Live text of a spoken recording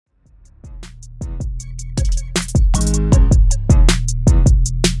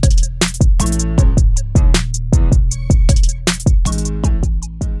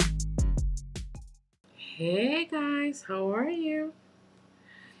How are you?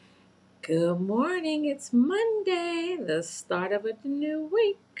 Good morning. It's Monday, the start of a new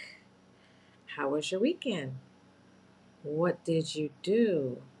week. How was your weekend? What did you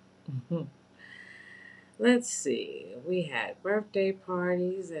do? Mhm. Let's see. We had birthday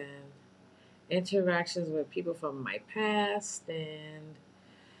parties and interactions with people from my past, and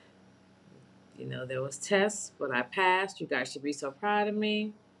there was tests, but I passed. You guys should be so proud of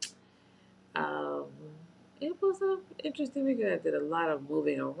me. Um, it was an interesting weekend. I did a lot of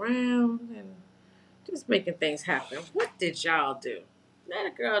moving around and just making things happen. What did y'all do? Let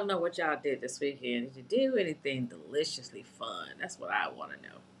a girl know what y'all did this weekend. Did you do anything deliciously fun? That's what I want to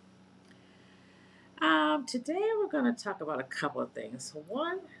know. Today we're going to talk about a couple of things.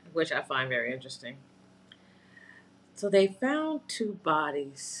 One, which I find very interesting. So they found two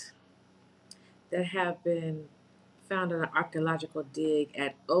bodies that have been found in an archaeological dig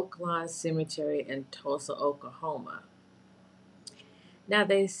at Oaklawn Cemetery in Tulsa, Oklahoma. Now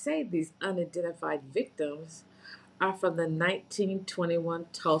they say these unidentified victims are from the 1921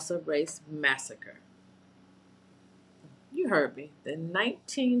 Tulsa Race Massacre. You heard me. The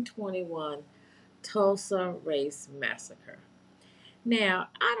 1921 Tulsa Race Massacre. Now,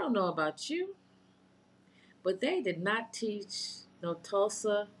 I don't know about you, but they did not teach no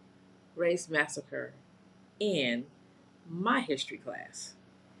Tulsa Race Massacre in my history class.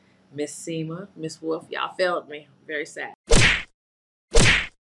 Miss Seema, Miss Wolf, y'all failed me. Very sad.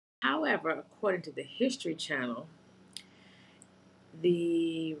 However, according to the History Channel,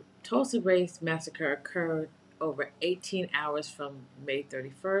 the Tulsa Race Massacre occurred over 18 hours from May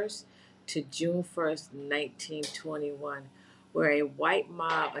 31st to June 1st, 1921, where a white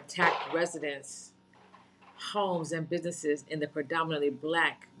mob attacked residents, homes, and businesses in the predominantly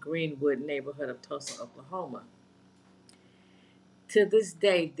black Greenwood neighborhood of Tulsa, Oklahoma. To this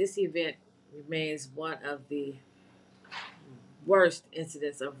day, this event remains one of the worst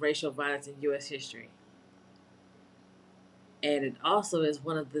incidents of racial violence in U.S. history. And it also is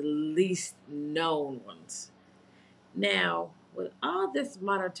one of the least known ones. Now, with all this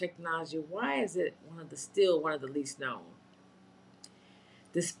modern technology, why is it still one of the least known?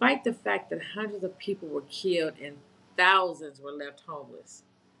 Despite the fact that hundreds of people were killed and thousands were left homeless.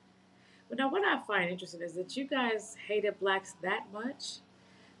 But now, what I find interesting is that you guys hated blacks that much.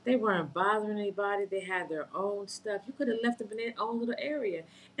 They weren't bothering anybody. They had their own stuff. You could have left them in their own little area,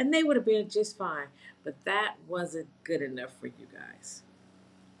 and they would have been just fine. But that wasn't good enough for you guys,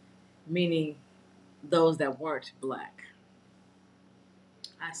 meaning those that weren't black.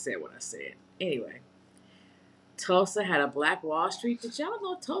 I said what I said. Anyway, Tulsa had a Black Wall Street. Did y'all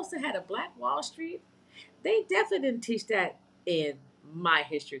know Tulsa had a Black Wall Street? They definitely didn't teach that in my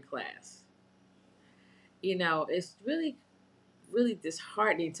history class. It's really, really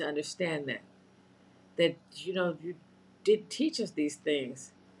disheartening to understand that you did teach us these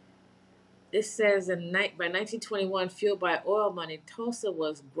things. It says by 1921, fueled by oil money, Tulsa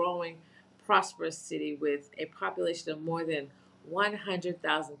was growing prosperous city with a population of more than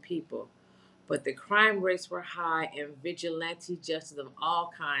 100,000 people. But the crime rates were high and vigilante justice of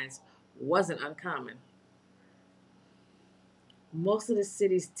all kinds wasn't uncommon. Most of the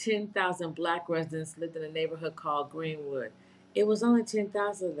city's 10,000 black residents lived in a neighborhood called Greenwood. It was only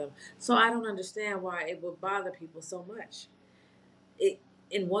 10,000 of them. So I don't understand why it would bother people so much. It,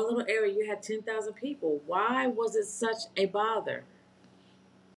 in one little area, you had 10,000 people. Why was it such a bother?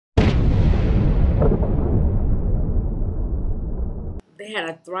 They had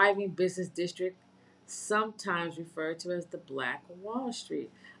a thriving business district, sometimes referred to as the Black Wall Street.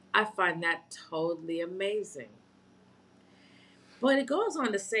 I find that totally amazing. But it goes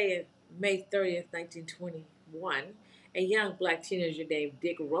on to say in May 30th, 1921, a young black teenager named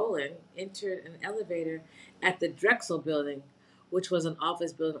Dick Rowland entered an elevator at the Drexel building, which was an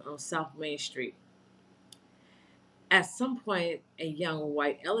office building on South Main Street. At some point, a young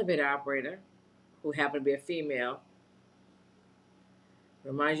white elevator operator, who happened to be a female,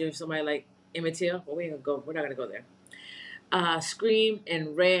 reminds you of somebody like Emmett Till, but we're not gonna go there. Screamed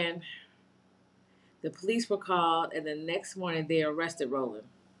and ran. The police were called, and the next morning they arrested Rowland.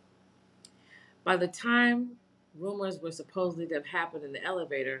 By the time rumors were supposedly to have happened in the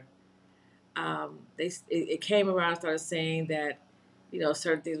elevator, it came around and started saying that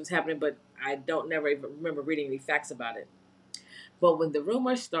certain things was happening, but I don't never even remember reading any facts about it. But when the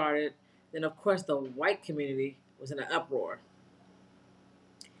rumors started, then of course the white community was in an uproar.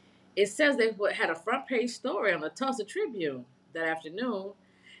 It says they had a front page story on the Tulsa Tribune that afternoon,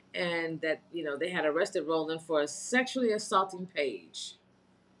 and that they had arrested Rowland for sexually assaulting Page.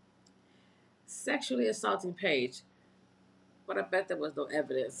 Sexually assaulting Page. But I bet there was no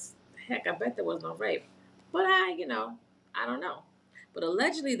evidence. Heck, I bet there was no rape. But I don't know. But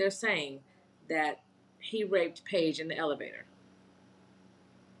allegedly, they're saying that he raped Paige in the elevator.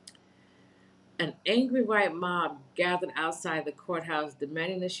 An angry white mob gathered outside the courthouse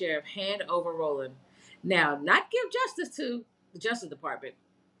demanding the sheriff hand over Roland. Now, not give justice to the Justice Department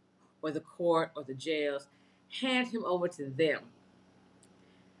or the court or the jails, hand him over to them.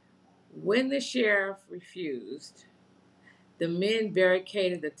 When the sheriff refused, the men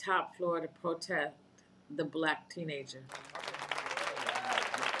barricaded the top floor to protest the black teenager.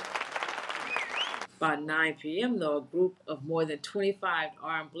 About 9 p.m., though, a group of more than 25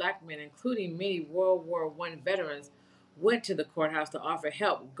 armed black men, including many World War I veterans, went to the courthouse to offer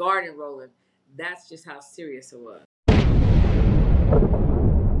help guarding Roland. That's just how serious it was.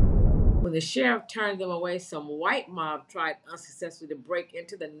 When the sheriff turned them away, some white mob tried unsuccessfully to break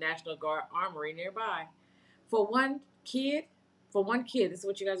into the National Guard armory nearby. For one kid, this is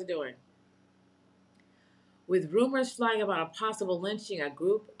what you guys are doing. With rumors flying about a possible lynching, a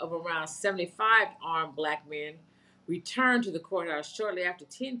group of around 75 armed black men returned to the courthouse shortly after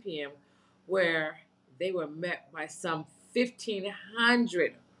 10 p.m., where they were met by some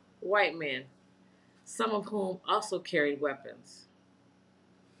 1,500 white men, some of whom also carried weapons.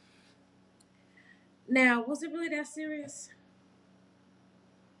 Now, was it really that serious?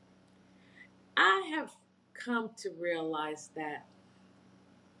 I have come to realize that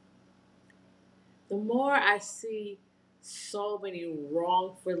the more I see so many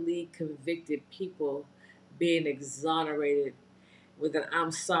wrongfully convicted people being exonerated with an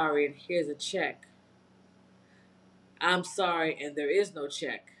I'm sorry and here's a check. I'm sorry and there is no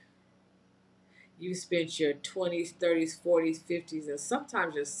check. You spent your 20s, 30s, 40s, 50s, and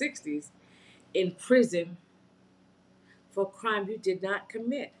sometimes your 60s in prison for a crime you did not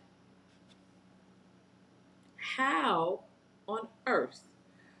commit. How on earth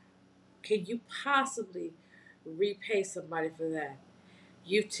can you possibly repay somebody for that?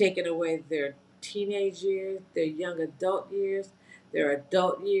 You've taken away their teenage years, their young adult years, their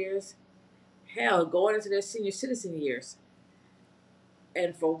adult years, hell, going into their senior citizen years.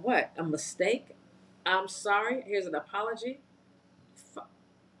 And for what? A mistake? I'm sorry. Here's an apology.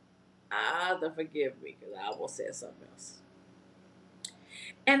 Father, forgive me because I almost said something else.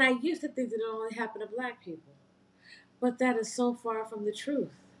 And I used to think that it only happened to black people. But that is so far from the truth.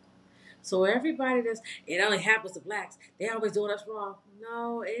 So everybody it only happens to blacks. They always doing us wrong.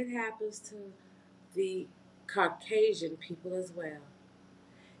 No, it happens to the Caucasian people as well.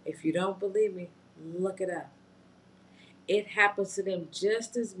 If you don't believe me, look it up. It happens to them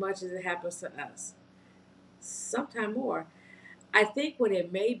just as much as it happens to us. Sometimes more. I think what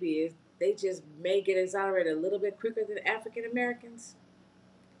it may be is they just may get exonerated a little bit quicker than African Americans.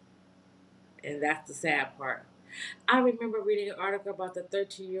 And that's the sad part. I remember reading an article about the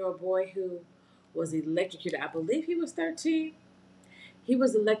 13-year-old boy who was electrocuted. I believe he was 13. He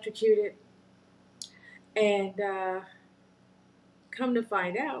was electrocuted, and come to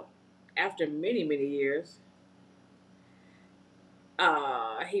find out, after many, many years,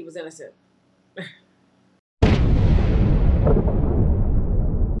 he was innocent.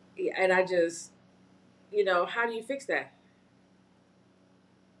 And I just, how do you fix that?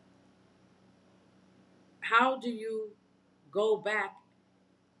 How do you go back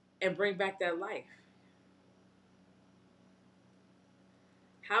and bring back that life?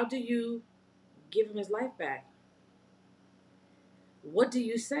 How do you give him his life back? What do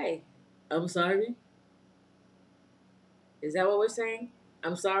you say? I'm sorry? Is that what we're saying?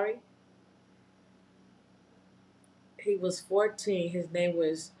 I'm sorry? He was 14. His name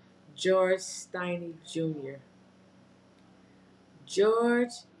was George Steiny Jr.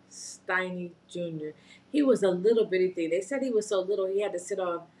 George Steiny Jr. He was a little bitty thing. They said he was so little he had to sit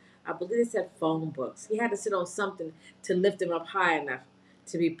on, I believe they said phone books. He had to sit on something to lift him up high enough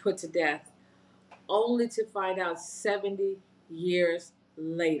to be put to death, only to find out 70 years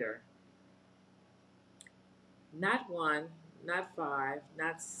later. Not one, not five,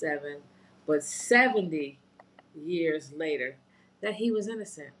 not seven, but 70 years later that he was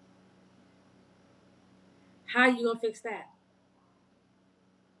innocent. How are you going to fix that?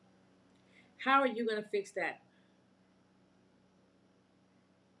 How are you going to fix that?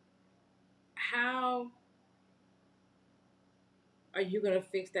 How are you going to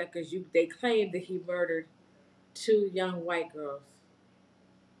fix that? Because they claim that he murdered two young white girls.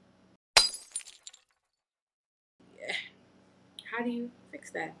 How do you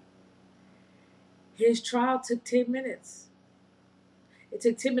fix that? His trial took 10 minutes. It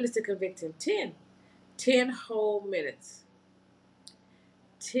took 10 minutes to convict him. 10. 10 whole minutes.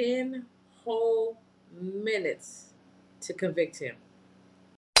 10 whole minutes to convict him.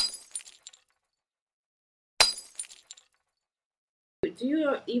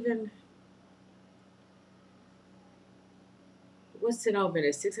 you even what's 10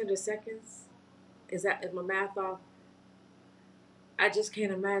 minutes? 600 seconds? Is my math off? I just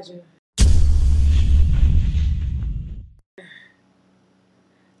can't imagine.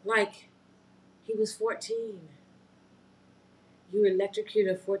 Like he was 14. You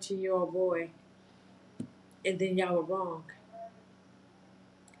electrocuted a 14-year-old boy, and then y'all were wrong.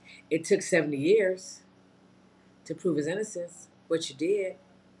 It took 70 years to prove his innocence, but you did.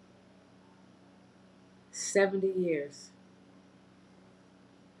 70 years.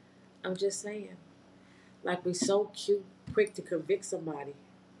 I'm just saying. Like we so cute, quick to convict somebody,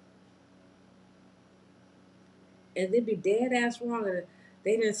 and then be dead ass wrong, and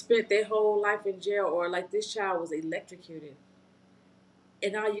they didn't spend their whole life in jail, or like this child was electrocuted,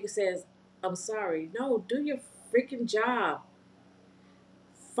 and all you can say is, "I'm sorry." No, do your freaking job.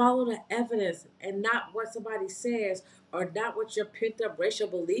 Follow the evidence, and not what somebody says, or not what your pent up racial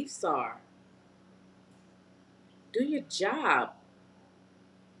beliefs are. Do your job.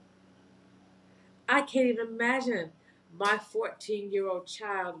 I can't even imagine my 14-year-old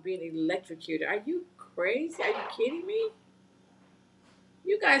child being electrocuted. Are you crazy? Are you kidding me?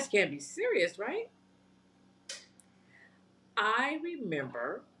 You guys can't be serious, right? I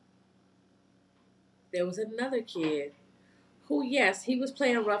remember there was another kid who, yes, he was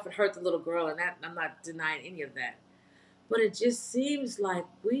playing rough and hurt the little girl, and that, I'm not denying any of that. But it just seems like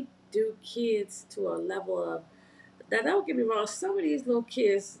we do kids to a level of. Now, don't get me wrong, some of these little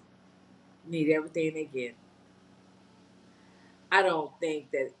kids need everything they get. I don't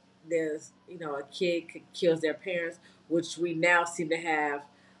think that there's, a kid kills their parents, which we now seem to have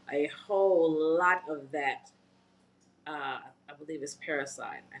a whole lot of that. I believe it's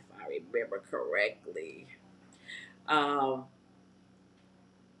Parasite, if I remember correctly. Um,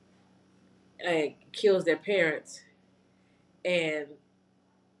 Kills their parents, and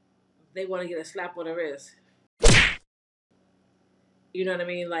they want to get a slap on the wrist. You know what I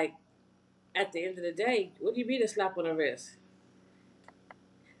mean? Like, at the end of the day, what do you mean a slap on the wrist?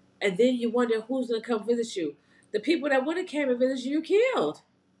 And then you wonder who's going to come visit you. The people that would have came and visited you, you killed.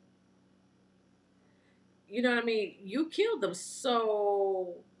 You know what I mean? You killed them.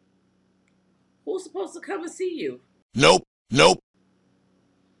 So who's supposed to come and see you? Nope, nope.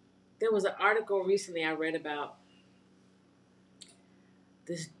 There was an article recently I read about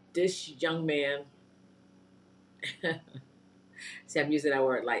this young man. See, I'm using that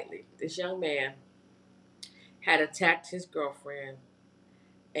word lightly. This young man had attacked his girlfriend,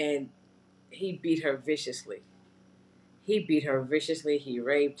 and he beat her viciously. He beat her viciously. He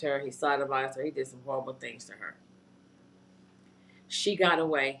raped her. He sodomized her. He did some horrible things to her. She got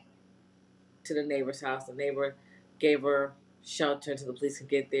away to the neighbor's house. The neighbor gave her shelter until the police could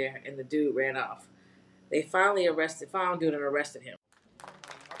get there, and the dude ran off. They finally found dude and arrested him.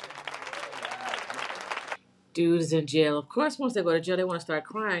 Dude is in jail. Of course, once they go to jail, they want to start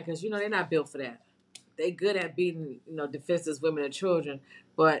crying because they're not built for that. They good at beating defenseless women and children,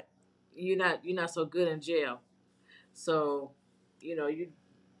 but you're not so good in jail. So, you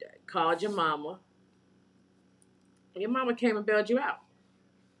called your mama. Your mama came and bailed you out.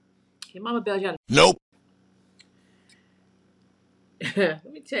 Your mama bailed you out. Nope.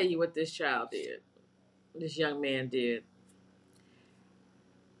 Let me tell you what this child did. This young man did.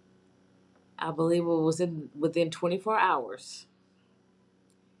 I believe it was within 24 hours.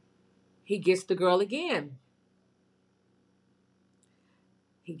 He gets the girl again.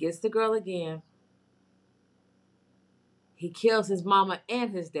 He gets the girl again. He kills his mama and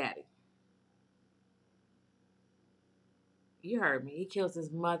his daddy. You heard me. He kills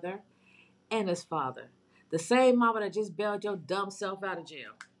his mother and his father. The same mama that just bailed your dumb self out of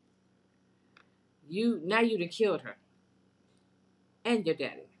jail. You done killed her and your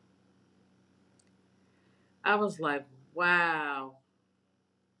daddy. I was like, wow.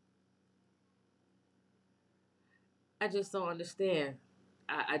 I just don't understand.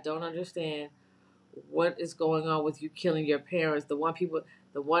 I don't understand what is going on with you killing your parents. The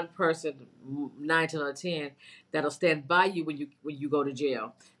one person, 9 to 10, that'll stand by you when you go to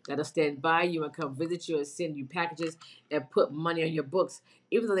jail. That'll stand by you and come visit you and send you packages and put money on your books,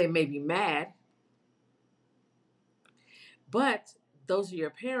 even though they may be mad. But those are your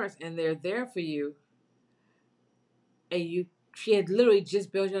parents, and they're there for you. And she had literally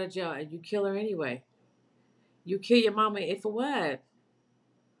just bailed you out of jail, and you kill her anyway. You kill your mama, and for what?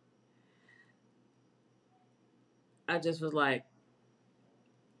 I just was like,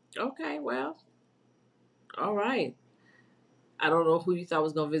 okay, well, all right. I don't know who you thought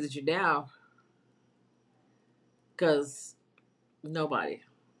was gonna visit you now, cause nobody.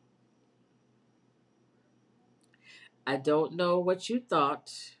 I don't know what you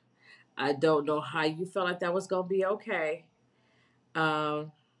thought. I don't know how you felt like that was going to be okay.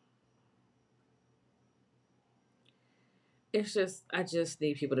 Um, it's just, I just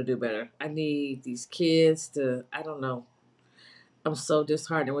need people to do better. I need these kids to, I don't know. I'm so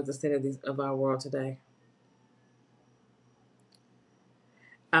disheartened with the state of our world today.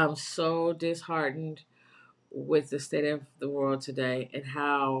 I'm so disheartened with the state of the world today and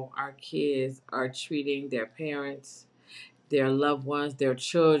how our kids are treating their parents, their loved ones, their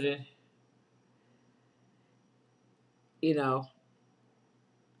children. You know,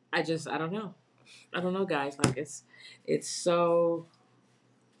 I don't know. I don't know, guys. Like it's so.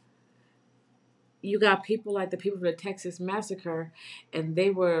 You got people like the people from the Texas massacre, and they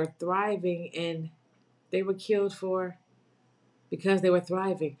were thriving, and they were killed for because they were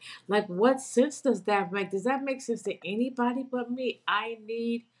thriving. Like, what sense does that make? Does that make sense to anybody but me? I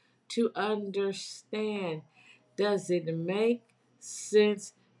need to understand. Does it make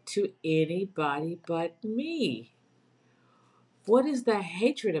sense to anybody but me? What is the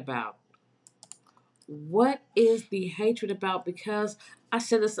hatred about? What is the hatred about? Because I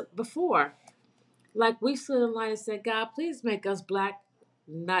said this before. Like, we stood in line and said, God, please make us black,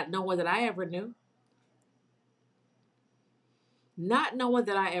 not knowing that I ever knew. Not knowing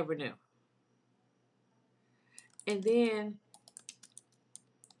that I ever knew. And then,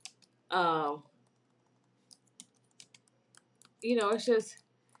 um, it's just,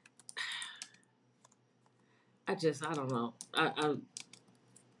 I don't know.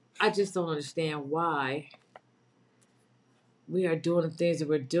 I just don't understand why we are doing the things that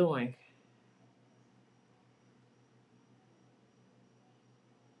we're doing.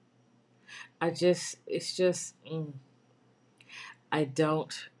 It's just, I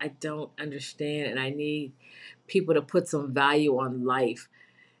don't understand, and I need people to put some value on life.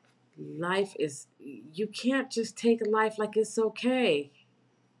 Life is, you can't just take life like it's okay.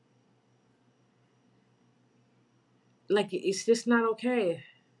 Like, it's just not okay.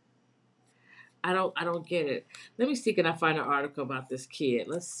 I don't get it. Let me see, can I find an article about this kid?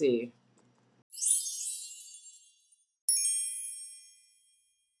 Let's see.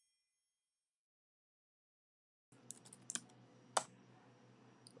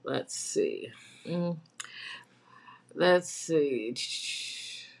 Let's see. Mm, let's see.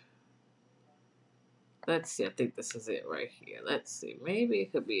 Let's see. I think this is it right here. Let's see. Maybe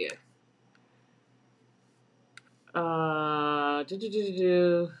it could be it. Do, do, do, do,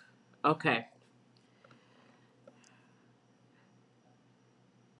 do. Okay.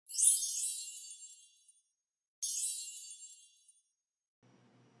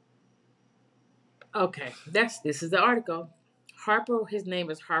 Okay. This is the article. Harper, his name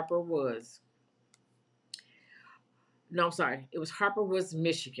is Harper Woods. No, I'm sorry. It was Harper Woods,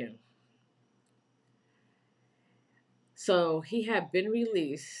 Michigan. So he had been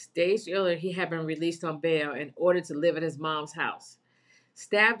released. Days earlier, he had been released on bail in order to live at his mom's house.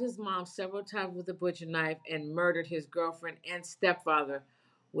 Stabbed his mom several times with a butcher knife and murdered his girlfriend and stepfather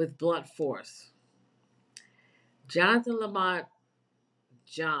with blunt force. Jonathan Lamont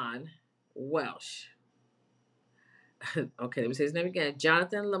John Welsh. Okay, let me say his name again.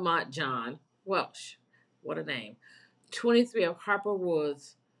 Jonathan Lamont John Welsh. What a name. 23 of Harper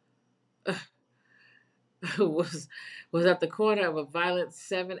Woods was was at the corner of a violent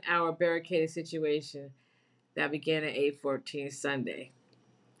 7-hour barricaded situation that began at 8:14 Sunday.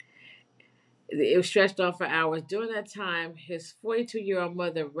 It was stretched on for hours. During that time, his 42-year-old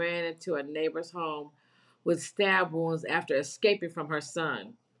mother ran into a neighbor's home with stab wounds after escaping from her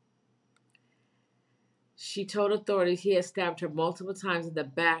son. She told authorities he had stabbed her multiple times in the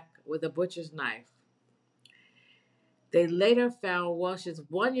back with a butcher's knife. They later found Welsh's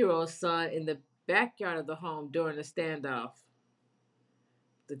 1-year-old son in the backyard of the home during the standoff.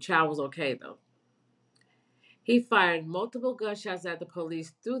 The child was okay, though. He fired multiple gunshots at the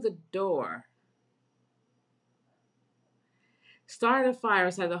police through the door, started a fire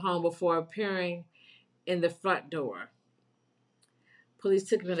inside the home before appearing in the front door. Police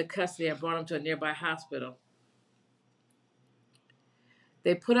took him into custody and brought him to a nearby hospital.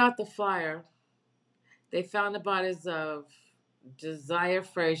 They put out the fire. They found the bodies of Josiah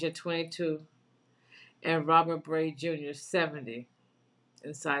Frazier, 22, and Robert Bray Jr., 70,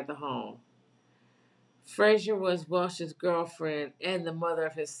 inside the home. Frazier was Welsh's girlfriend and the mother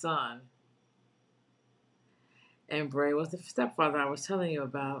of his son. And Bray was the stepfather I was telling you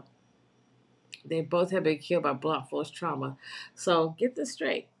about. They both had been killed by blunt force trauma. So get this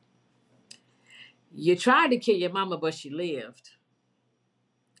straight. You tried to kill your mama, but she lived.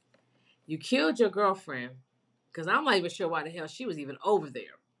 You killed your girlfriend, because I'm not even sure why the hell she was even over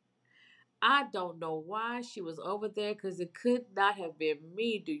there. I don't know why she was over there because it could not have been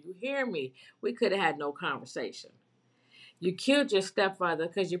me. Do you hear me? We could have had no conversation. You killed your stepfather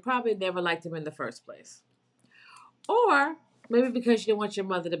because you probably never liked him in the first place. Or maybe because you didn't want your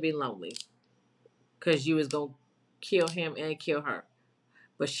mother to be lonely because you was going to kill him and kill her.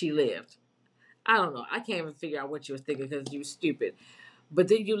 But she lived. I don't know. I can't even figure out what you was thinking because you were stupid. But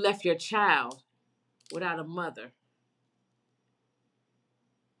then you left your child without a mother.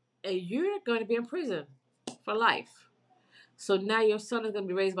 And you're going to be in prison for life. So now your son is going to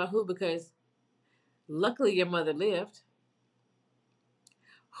be raised by who? Because luckily your mother lived.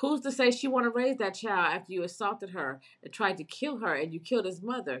 Who's to say she want to raise that child after you assaulted her and tried to kill her and you killed his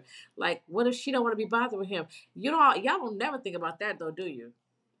mother? Like, what if she don't want to be bothered with him? Y'all don't never think about that though, do you?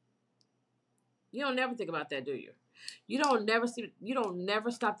 You don't never think about that, do you? You don't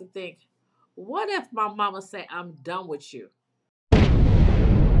never stop to think, what if my mama say I'm done with you?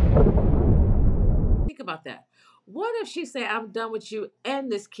 Think about that. What if she say I'm done with you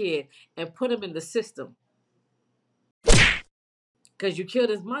and this kid and put him in the system because you killed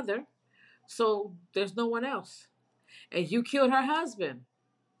his mother, so there's no one else, and you killed her husband.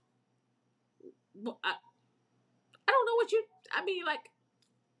 Well, I don't know what you. I mean, like,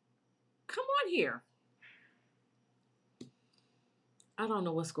 come on here. I don't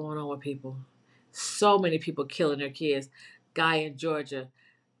know what's going on with people. So many people killing their kids. Guy in Georgia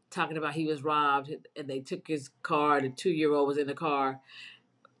talking about he was robbed and they took his car. The 2-year old was in the car.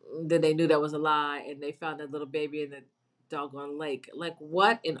 Then they knew that was a lie and they found that little baby in the doggone lake. Like,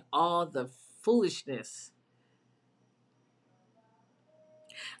 what in all the foolishness?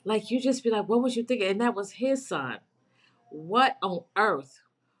 Like, you just be like, what was you thinking? And that was his son. What on earth?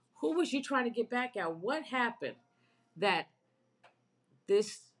 Who was you trying to get back at? What happened that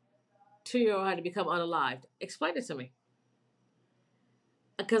this 2-year old had to become unalived? Explain it to me.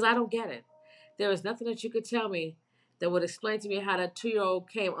 Because I don't get it. There was nothing that you could tell me that would explain to me how that 2-year old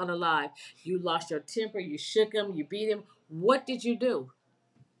came unalive. You lost your temper, you shook him, you beat him. What did you do?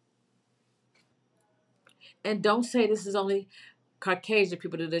 And don't say this is only Caucasian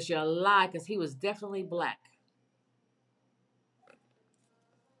people do this. You're a lie because he was definitely black.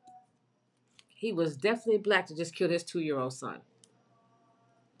 He was definitely black to just kill his 2-year old son.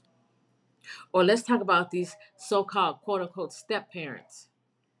 Or let's talk about these so called quote unquote step parents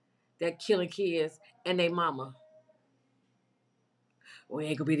that killing kids and their mama. We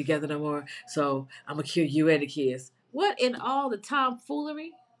ain't gonna be together no more, so I'm gonna kill you and the kids. What in all the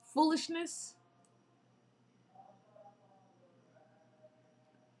tomfoolery, foolishness?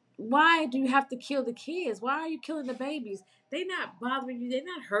 Why do you have to kill the kids? Why are you killing the babies? They're not bothering you, they're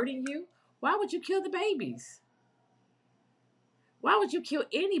not hurting you. Why would you kill the babies? Why would you kill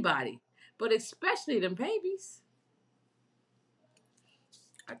anybody? But especially them babies.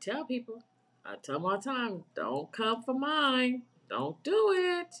 I tell people, I tell them all the time, don't come for mine. Don't do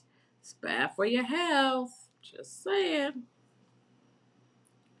it. It's bad for your health. Just saying.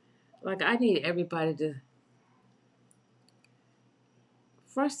 Like, I need everybody to,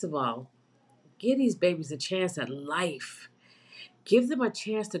 first of all, give these babies a chance at life. Give them a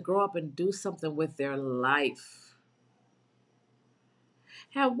chance to grow up and do something with their life.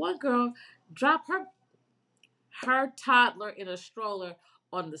 Have one girl drop her toddler in a stroller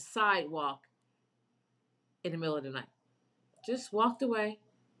on the sidewalk in the middle of the night. Just walked away.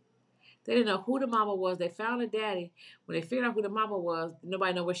 They didn't know who the mama was. They found her daddy. When they figured out who the mama was,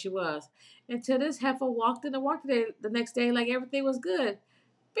 nobody knew where she was. Until this heifer walked in the work the next day like everything was good.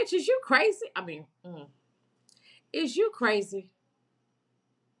 Bitch, is you crazy? I mean, is you crazy?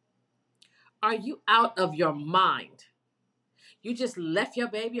 Are you out of your mind? You just left your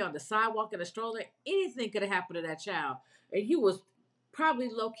baby on the sidewalk in a stroller. Anything could have happened to that child. And you was probably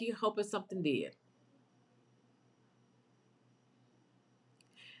low-key hoping something did.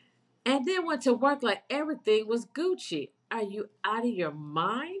 And then went to work like everything was Gucci. Are you out of your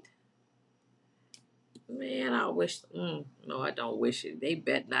mind? Man, I wish. No, I don't wish it. They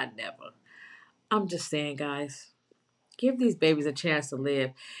bet not never. I'm just saying, guys, give these babies a chance to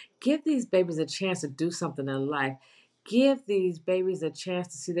live. Give these babies a chance to do something in life. Give these babies a chance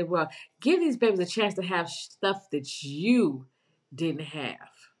to see the world. Give these babies a chance to have stuff that you didn't have.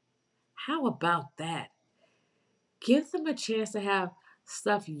 How about that? Give them a chance to have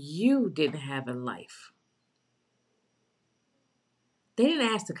stuff you didn't have in life. They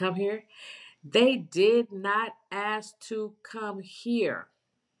didn't ask to come here. They did not ask to come here.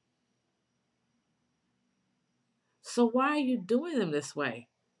 So why are you doing them this way?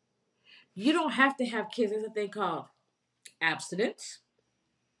 You don't have to have kids. There's a thing called abstinence,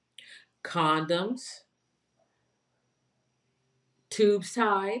 condoms, tubes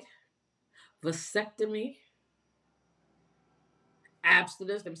tied. vasectomy,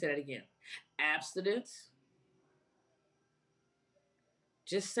 abstinence. Let me say that again. Abstinence.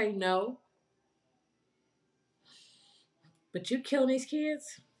 Just say no. But you killing these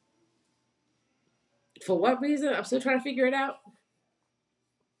kids? For what reason? I'm still trying to figure it out.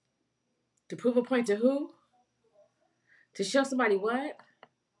 To prove a point to who? To show somebody what?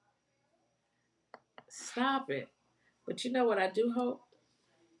 Stop it. But you know what I do hope?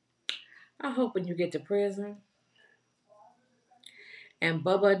 I hope when you get to prison and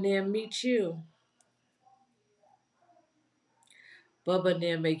Bubba and them meet you, Bubba and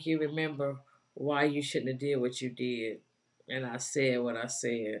them make you remember why you shouldn't have did what you did. And I said what I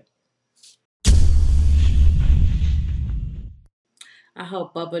said. I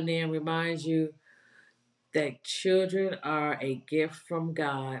hope Bubba and them reminds you that children are a gift from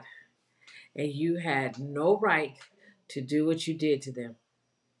God and you had no right to do what you did to them.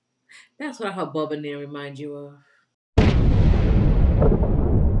 That's what I hope Bubba and them remind you of.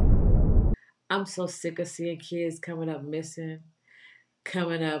 I'm so sick of seeing kids coming up missing,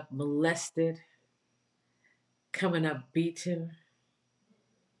 coming up molested, coming up beaten.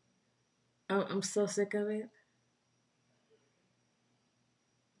 I'm so sick of it.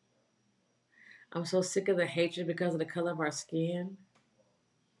 I'm so sick of the hatred because of the color of our skin.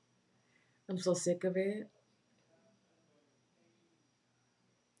 I'm so sick of it.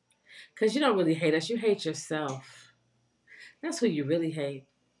 Because you don't really hate us, you hate yourself. That's who you really hate.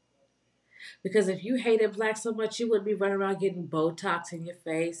 Because if you hated black so much, you wouldn't be running around getting Botox in your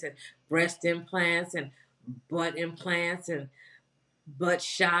face and breast implants and butt implants and butt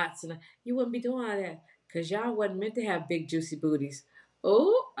shots. And you wouldn't be doing all that. Because y'all wasn't meant to have big, juicy booties.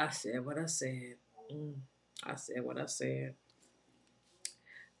 Oh, I said what I said. I said what I said.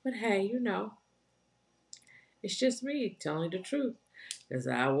 But hey, it's just me telling the truth. Because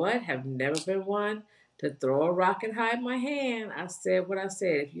I have never been one to throw a rock and hide my hand. I said what I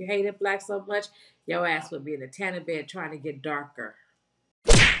said. If you hated black so much, your ass would be in a tanning bed trying to get darker.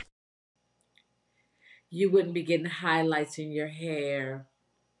 You wouldn't be getting highlights in your hair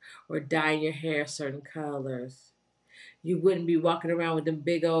or dyeing your hair certain colors. You wouldn't be walking around with them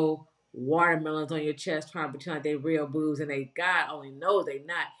big old watermelons on your chest trying to pretend like they real boobs and they God only knows they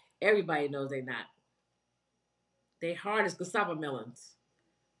not. Everybody knows they not. They hard as cassava melons.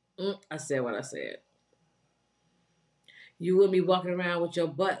 I said what I said. You wouldn't be walking around with your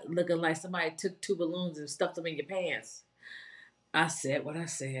butt looking like somebody took two balloons and stuffed them in your pants. I said what I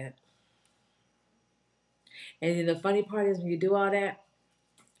said. And then the funny part is when you do all that,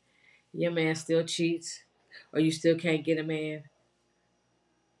 your man still cheats, or you still can't get a man,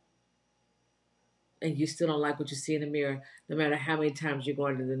 and you still don't like what you see in the mirror, no matter how many times you're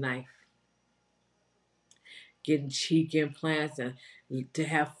going to the knife. Getting cheek implants and to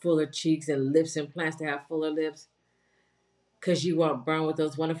have fuller cheeks and lips implants to have fuller lips. Because you weren't born with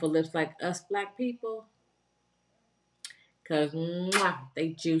those wonderful lips like us black people. Because they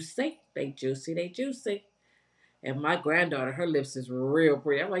juicy, they juicy, they juicy. And my granddaughter, her lips is real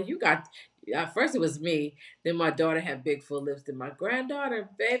pretty. I'm like, you got. At first, it was me. Then my daughter had big full lips. Then my granddaughter,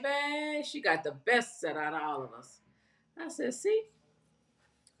 baby, she got the best set out of all of us. I said, see,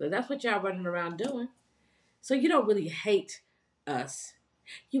 so that's what y'all running around doing. So you don't really hate us.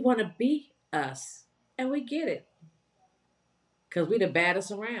 You want to be us, and we get it, cause we the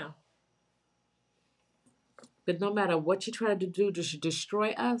baddest around. But no matter what you try to do to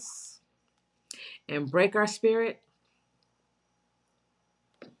destroy us and break our spirit,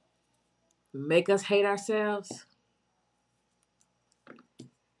 make us hate ourselves,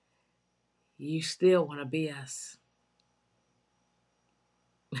 you still want to be us.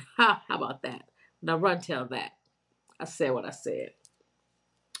 How about that? Now run tell that. I said what I said.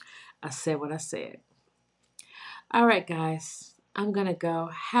 I said what I said. All right, guys. I'm going to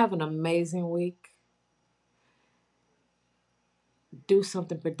go. Have an amazing week. Do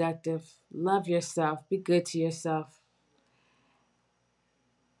something productive. Love yourself. Be good to yourself.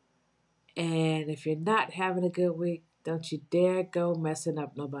 And if you're not having a good week, don't you dare go messing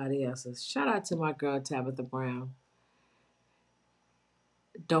up nobody else's. Shout out to my girl, Tabitha Brown.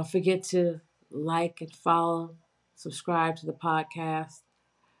 Don't forget to like and follow, subscribe to the podcast.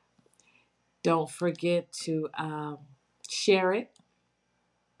 Don't forget to share it.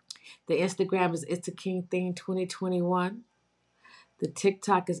 The Instagram is It's a King Thing 2021. The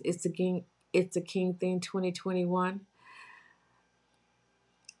TikTok is It's a King Thing 2021.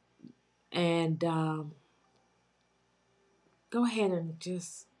 And go ahead and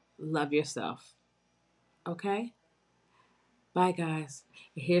just love yourself. Okay? Bye, guys.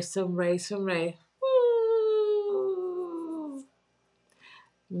 Here's some Ray, some Ray. Woo!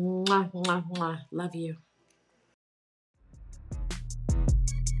 Mwah, mwah, mwah. Love you.